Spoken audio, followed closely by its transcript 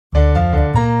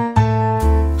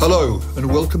Hello, and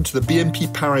welcome to the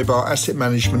BNP Paribas Asset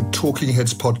Management Talking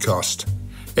Heads podcast.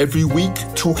 Every week,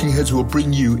 Talking Heads will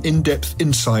bring you in-depth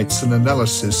insights and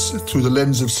analysis through the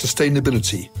lens of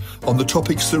sustainability on the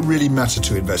topics that really matter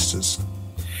to investors.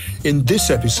 In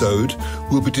this episode,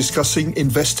 we'll be discussing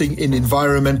investing in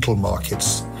environmental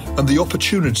markets and the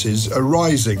opportunities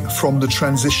arising from the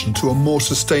transition to a more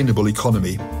sustainable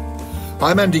economy.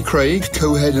 I'm Andy Craig,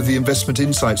 co-head of the Investment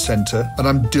Insight Centre, and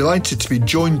I'm delighted to be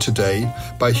joined today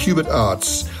by Hubert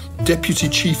Aarts, Deputy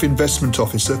Chief Investment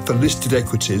Officer for Listed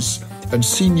Equities and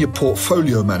Senior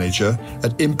Portfolio Manager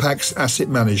at Impax Asset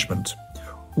Management.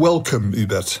 Welcome,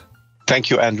 Hubert. Thank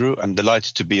you, Andrew. I'm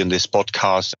delighted to be on this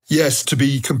podcast. Yes, to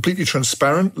be completely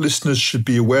transparent, listeners should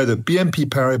be aware that BNP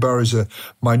Paribas is a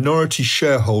minority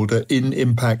shareholder in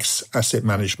Impax Asset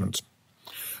Management.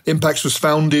 Impax was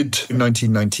founded in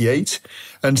 1998,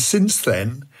 and since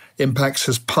then, Impax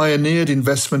has pioneered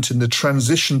investment in the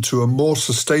transition to a more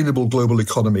sustainable global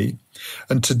economy.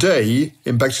 And today,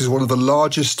 Impax is one of the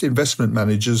largest investment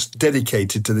managers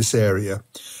dedicated to this area.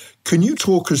 Can you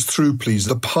talk us through, please,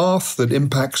 the path that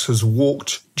Impax has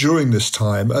walked during this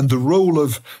time and the role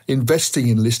of investing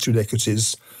in listed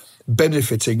equities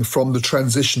benefiting from the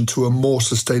transition to a more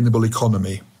sustainable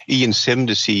economy? Ian Sim,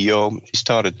 the CEO,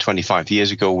 started 25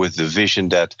 years ago with the vision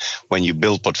that when you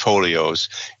build portfolios,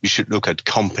 you should look at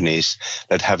companies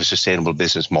that have a sustainable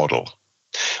business model.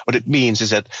 What it means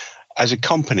is that as a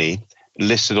company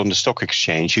listed on the stock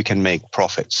exchange, you can make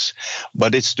profits,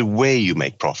 but it's the way you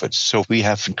make profits. So we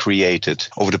have created,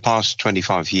 over the past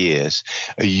 25 years,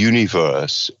 a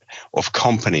universe of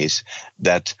companies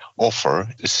that offer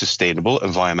a sustainable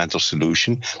environmental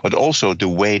solution, but also the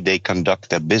way they conduct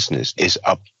their business is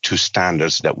up to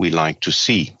standards that we like to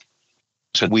see.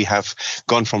 So we have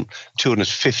gone from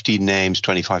 250 names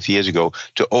 25 years ago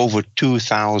to over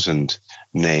 2,000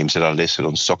 names that are listed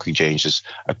on stock exchanges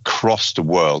across the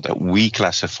world that we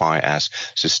classify as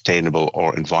sustainable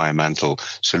or environmental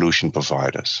solution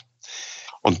providers.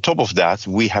 On top of that,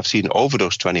 we have seen over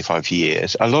those 25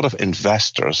 years a lot of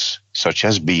investors, such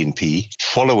as BNP,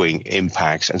 following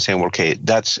Impax and saying, well, okay,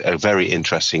 that's a very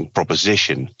interesting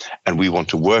proposition and we want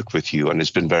to work with you. And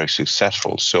it's been very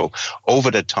successful. So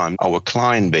over that time, our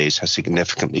client base has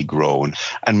significantly grown.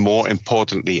 And more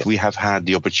importantly, we have had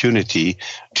the opportunity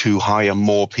to hire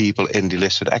more people in the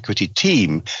listed equity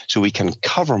team so we can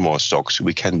cover more stocks.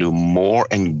 We can do more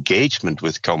engagement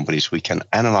with companies. We can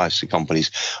analyze the companies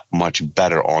much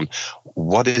better on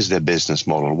what is their business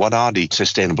model, what are the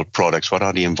sustainable products, what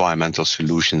are the environmental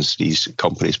solutions these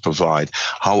companies provide,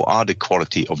 how are the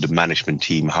quality of the management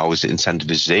team, how is the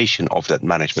incentivization of that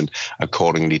management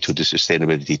accordingly to the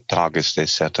sustainability targets they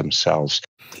set themselves.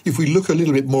 If we look a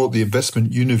little bit more at the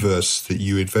investment universe that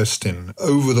you invest in,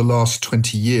 over the last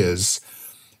 20 years,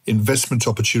 investment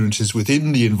opportunities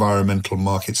within the environmental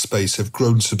market space have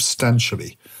grown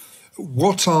substantially.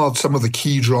 What are some of the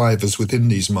key drivers within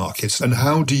these markets, and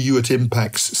how do you at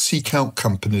Impax seek out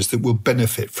companies that will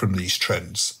benefit from these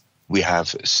trends? We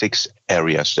have 6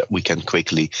 areas that we can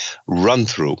quickly run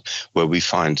through where we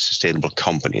find sustainable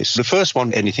companies. The first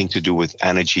one, anything to do with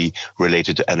energy,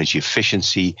 related to energy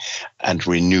efficiency and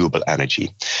renewable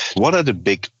energy. What are the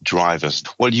big drivers?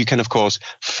 Well, you can, of course,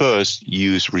 first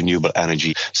use renewable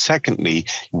energy. Secondly,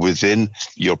 within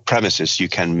your premises, you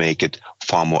can make it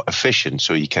far more efficient.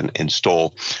 So you can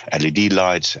install LED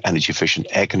lights, energy efficient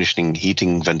air conditioning,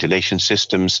 heating, ventilation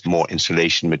systems, more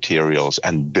insulation materials,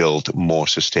 and build more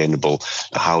sustainable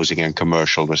housing and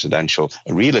commercial residential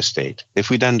real estate.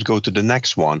 If we then go to the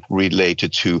next one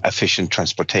related to efficient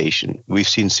transportation, we've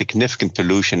seen significant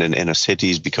pollution in inner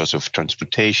cities because of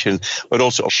transportation, but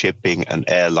also shipping and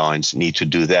airlines need to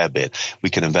do their bit. We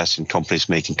can invest in companies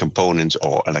making components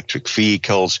or electric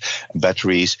vehicles,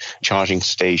 batteries, charging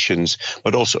stations,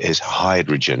 but also is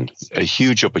hydrogen. A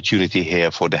huge opportunity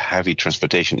here for the heavy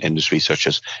transportation industry, such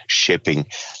as shipping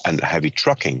and heavy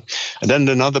trucking. And then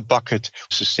another bucket,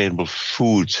 sustainable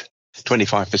food.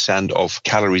 25% of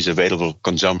calories available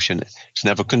consumption is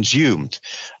never consumed.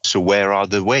 So where are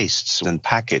the wastes and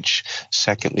package?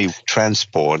 Secondly,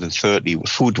 transport. And thirdly,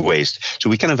 food waste. So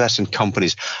we can invest in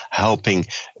companies helping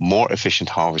more efficient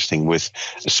harvesting with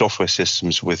software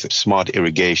systems, with smart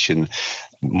irrigation,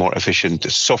 more efficient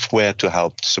software to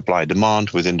help supply demand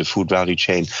within the food value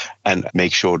chain and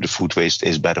make sure the food waste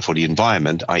is better for the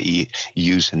environment, i.e.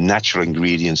 use natural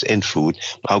ingredients in food.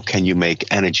 How can you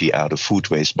make energy out of food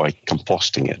waste by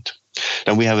composting it.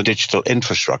 Then we have a digital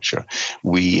infrastructure.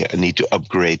 We need to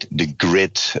upgrade the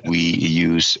grid. We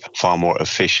use far more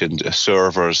efficient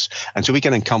servers. And so we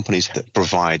can, in companies,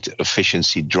 provide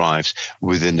efficiency drives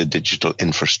within the digital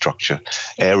infrastructure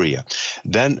area.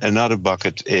 Then another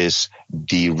bucket is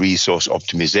the resource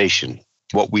optimization.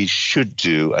 What we should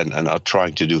do and are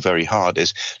trying to do very hard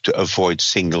is to avoid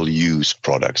single-use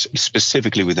products,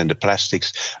 specifically within the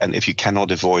plastics. And if you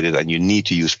cannot avoid it and you need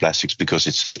to use plastics because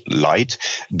it's light,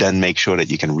 then make sure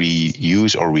that you can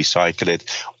reuse or recycle it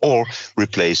or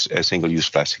replace single-use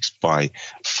plastics by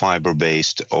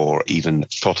fiber-based or even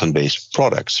cotton-based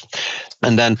products.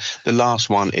 And then the last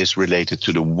one is related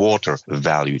to the water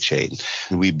value chain.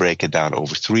 We break it down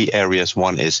over 3 areas.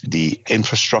 One is the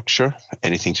infrastructure,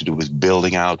 anything to do with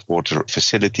building out water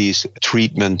facilities,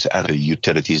 treatment, and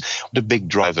utilities. The big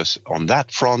drivers on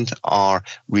that front are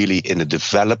really in the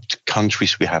developed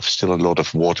countries. We have still a lot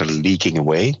of water leaking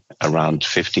away, around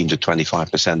 15 to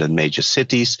 25% in major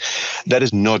cities. That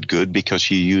is not good because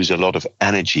you use a lot of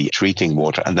energy treating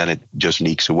water and then it just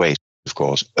leaks away. Of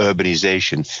course,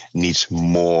 urbanization needs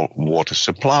more water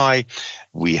supply.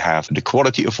 We have the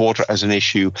quality of water as an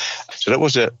issue. So that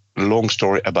was a long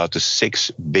story about the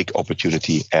 6 big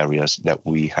opportunity areas that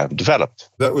we have developed.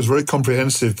 That was very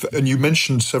comprehensive. And you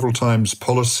mentioned several times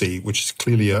policy, which is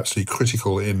clearly absolutely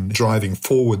critical in driving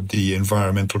forward the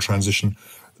environmental transition.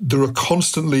 There are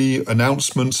constantly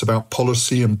announcements about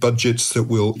policy and budgets that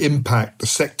will impact the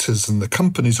sectors and the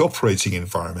companies operating in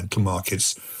environmental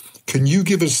markets. Can you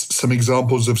give us some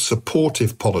examples of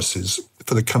supportive policies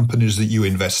for the companies that you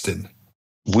invest in?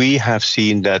 We have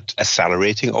seen that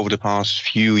accelerating over the past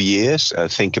few years.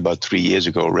 Think about 3 years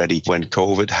ago already when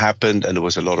COVID happened and there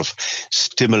was a lot of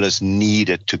stimulus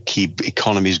needed to keep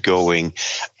economies going.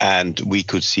 And we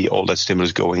could see all that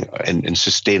stimulus going in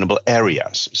sustainable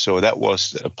areas. So that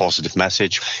was a positive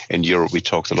message. In Europe, we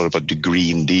talked a lot about the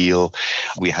Green Deal.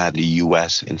 We had the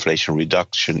US Inflation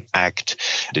Reduction Act,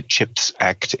 the CHIPS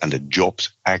Act and the Jobs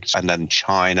Act. And then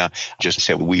China just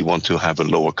said we want to have a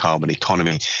lower carbon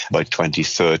economy by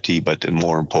 2030, but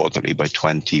more importantly, by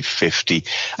 2050.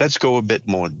 Let's go a bit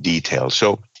more detail.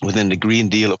 So within the Green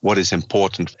Deal, what is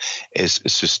important is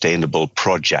sustainable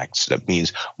projects. That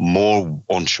means more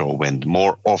onshore wind,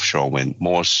 more offshore wind,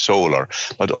 more solar,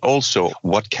 but also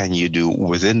what can you do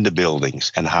within the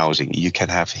buildings and housing? You can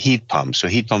have heat pumps. So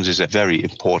heat pumps is a very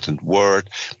important word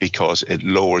because it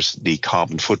lowers the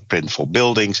carbon footprint for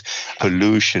buildings.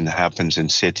 Pollution happens in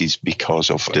cities because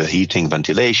of the heating,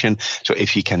 ventilation. So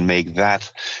if you can make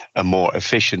that more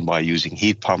efficient by using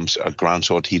heat pumps, ground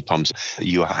source heat pumps,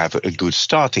 you have a good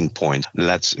starting point.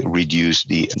 Let's reduce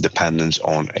the dependence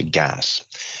on gas.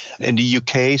 In the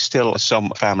UK, still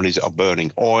some families are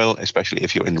burning oil, especially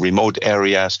if you're in remote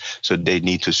areas. So they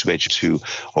need to switch to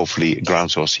hopefully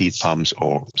ground source heat pumps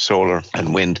or solar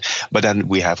and wind. But then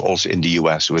we have also in the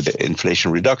US with the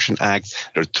Inflation Reduction Act,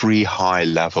 there are 3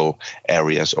 high-level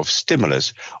areas of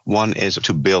stimulus. One is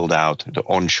to build out the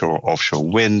onshore, offshore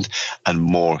wind and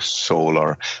more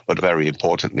solar. But very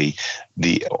importantly,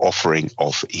 the offering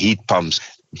of heat pumps.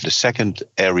 The second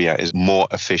area is more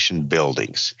efficient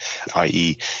buildings,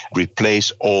 i.e.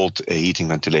 replace old heating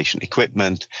ventilation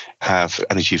equipment, have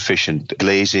energy efficient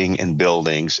glazing in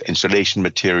buildings, insulation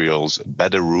materials,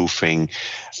 better roofing,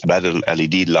 better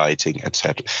LED lighting,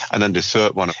 etc. And then the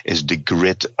third one is the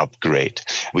grid upgrade.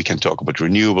 We can talk about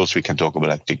renewables, we can talk about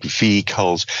electric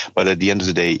vehicles, but at the end of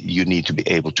the day, you need to be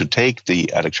able to take the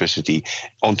electricity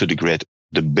onto the grid.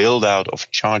 The build out of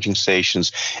charging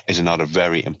stations is another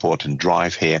very important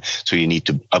drive here. So you need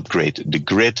to upgrade the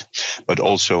grid, but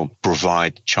also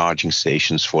provide charging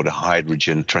stations for the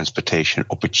hydrogen transportation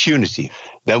opportunity.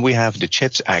 Then we have the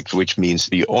CHIPS Act, which means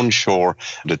the onshore,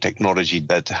 the technology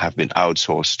that have been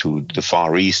outsourced to the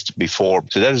Far East before.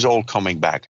 So that is all coming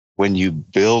back. When you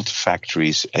build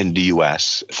factories in the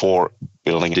US for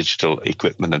building digital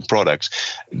equipment and products,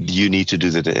 you need to do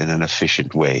that in an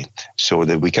efficient way so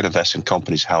that we can invest in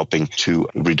companies helping to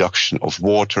reduction of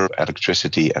water,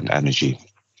 electricity, and energy.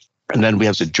 And then we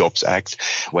have the Jobs Act.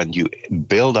 When you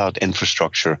build out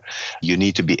infrastructure, you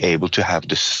need to be able to have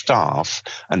the staff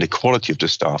and the quality of the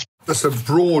staff. That's a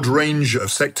broad range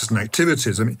of sectors and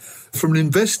activities. I mean, from an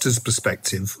investor's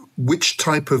perspective, which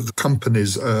type of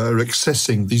companies are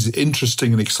accessing these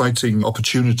interesting and exciting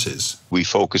opportunities? We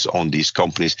focus on these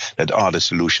companies that are the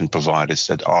solution providers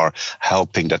that are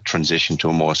helping that transition to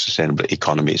a more sustainable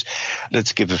economies.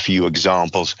 Let's give a few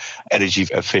examples. Energy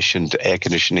efficient air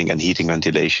conditioning and heating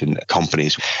ventilation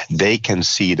companies, they can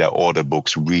see their order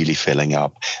books really filling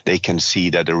up. They can see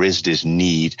that there is this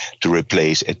need to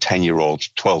replace a 10-year-old,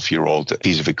 12-year-old 5-year-old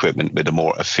piece of equipment with a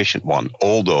more efficient one.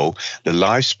 Although the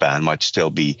lifespan might still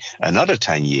be another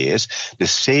 10 years, the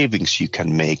savings you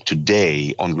can make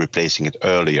today on replacing it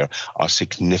earlier are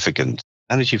significant.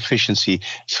 Energy efficiency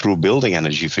through building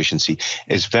energy efficiency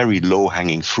is very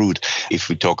low-hanging fruit. If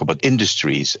we talk about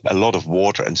industries, a lot of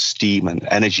water and steam and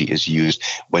energy is used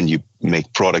when you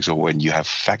make products or when you have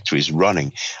factories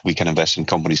running. We can invest in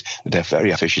companies that have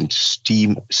very efficient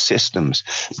steam systems.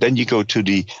 Then you go to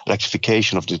the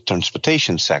electrification of the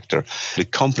transportation sector, the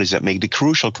companies that make the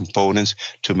crucial components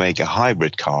to make a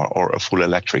hybrid car or a full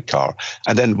electric car.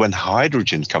 And then when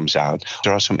hydrogen comes out,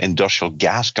 there are some industrial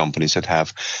gas companies that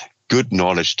have good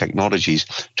knowledge technologies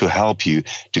to help you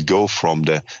to go from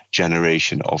the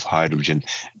generation of hydrogen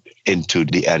into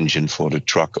the engine for the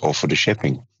truck or for the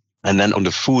shipping. And then on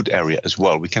the food area as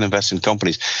well, we can invest in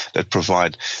companies that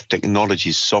provide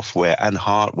technology, software and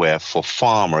hardware for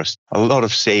farmers. A lot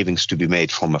of savings to be made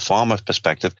from a farmer's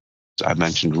perspective. I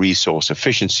mentioned resource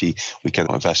efficiency. We can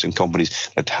invest in companies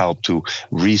that help to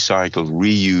recycle,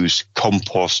 reuse,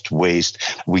 compost waste.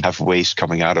 We have waste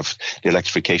coming out of the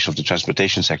electrification of the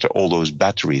transportation sector, all those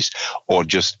batteries, or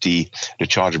just the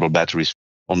chargeable batteries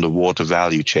on the water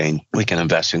value chain. We can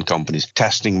invest in companies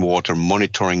testing water,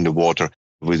 monitoring the water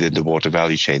within the water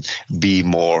value chain, be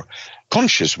more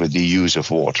conscious with the use of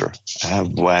water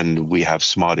when we have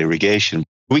smart irrigation.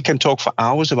 We can talk for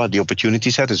hours about the opportunity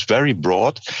set. It's very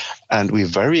broad, and we're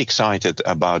very excited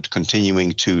about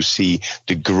continuing to see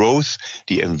the growth,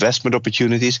 the investment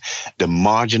opportunities, the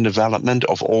margin development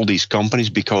of all these companies,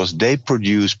 because they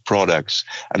produce products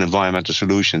and environmental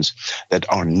solutions that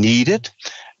are needed,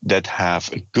 that have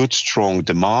a good, strong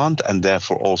demand, and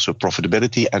therefore also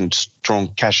profitability and strong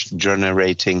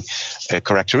cash-generating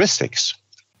characteristics.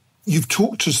 You've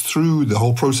talked us through the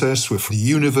whole process with the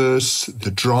universe,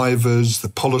 the drivers, the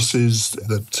policies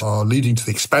that are leading to the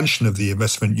expansion of the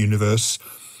investment universe,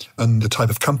 and the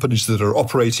type of companies that are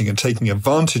operating and taking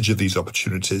advantage of these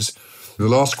opportunities. The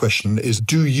last question is,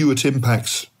 do you at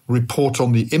Impax report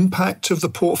on the impact of the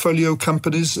portfolio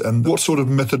companies, and what sort of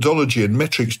methodology and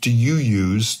metrics do you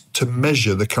use to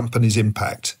measure the company's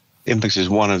impact? Impax is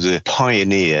one of the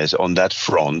pioneers on that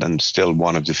front and still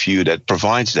one of the few that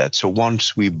provides that. So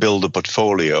once we build a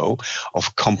portfolio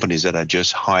of companies that I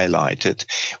just highlighted,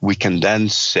 we can then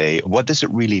say, what does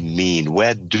it really mean?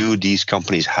 Where do these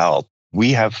companies help?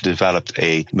 We have developed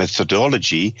a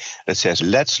methodology that says,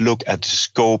 let's look at the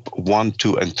scope 1,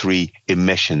 2, and 3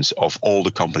 emissions of all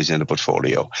the companies in the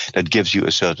portfolio. That gives you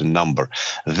a certain number.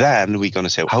 Then we're going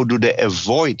to say, how do they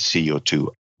avoid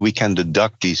CO2? We can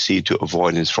deduct the CO2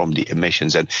 avoidance from the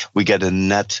emissions, and we get a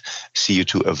net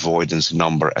CO2 avoidance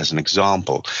number as an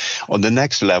example. On the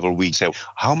next level, we say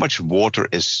how much water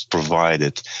is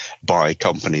provided by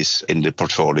companies in the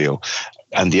portfolio.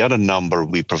 And the other number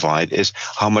we provide is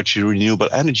how much renewable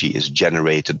energy is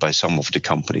generated by some of the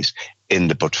companies in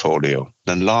the portfolio.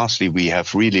 And lastly, we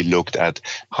have really looked at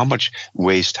how much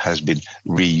waste has been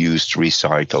reused,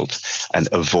 recycled, and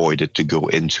avoided to go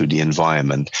into the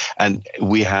environment. And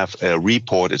we have a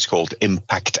report, it's called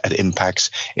Impact at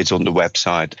Impax. It's on the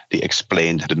website. They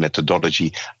explain the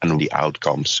methodology and the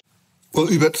outcomes. Well,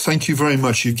 Hubert, thank you very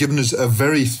much. You've given us a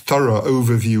very thorough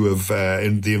overview of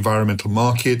in the environmental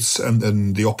markets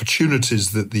and the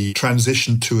opportunities that the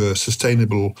transition to a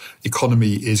sustainable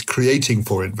economy is creating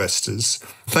for investors.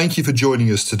 Thank you for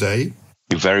joining us today.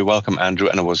 You're very welcome, Andrew,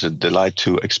 and it was a delight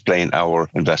to explain our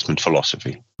investment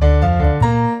philosophy.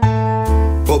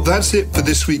 Well, that's it for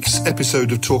this week's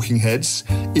episode of Talking Heads.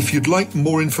 If you'd like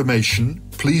more information,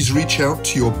 please reach out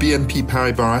to your BNP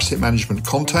Paribas Asset Management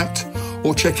contact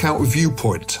or check out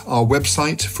Viewpoint, our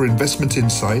website for investment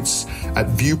insights at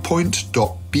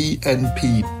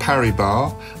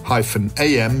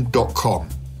viewpoint.bnpparibas-am.com.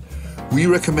 We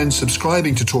recommend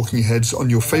subscribing to Talking Heads on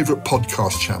your favourite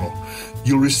podcast channel.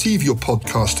 You'll receive your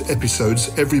podcast episodes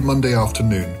every Monday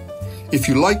afternoon. If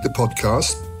you like the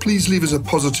podcast, please leave us a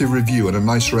positive review and a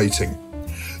nice rating.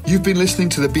 You've been listening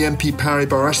to the BNP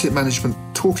Paribas Asset Management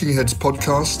Talking Heads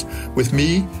podcast with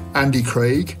me, Andy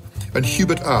Craig, and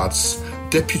Hubert Aarts,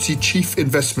 Deputy Chief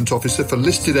Investment Officer for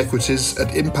Listed Equities at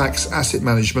Impax Asset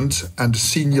Management and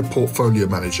Senior Portfolio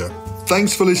Manager.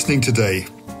 Thanks for listening today.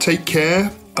 Take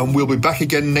care, and we'll be back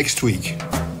again next week.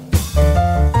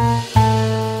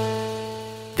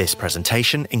 This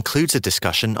presentation includes a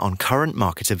discussion on current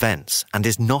market events and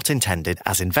is not intended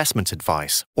as investment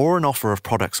advice or an offer of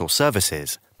products or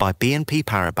services by BNP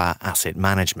Paribas Asset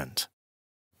Management.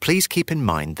 Please keep in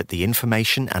mind that the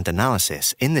information and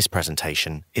analysis in this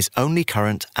presentation is only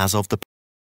current as of the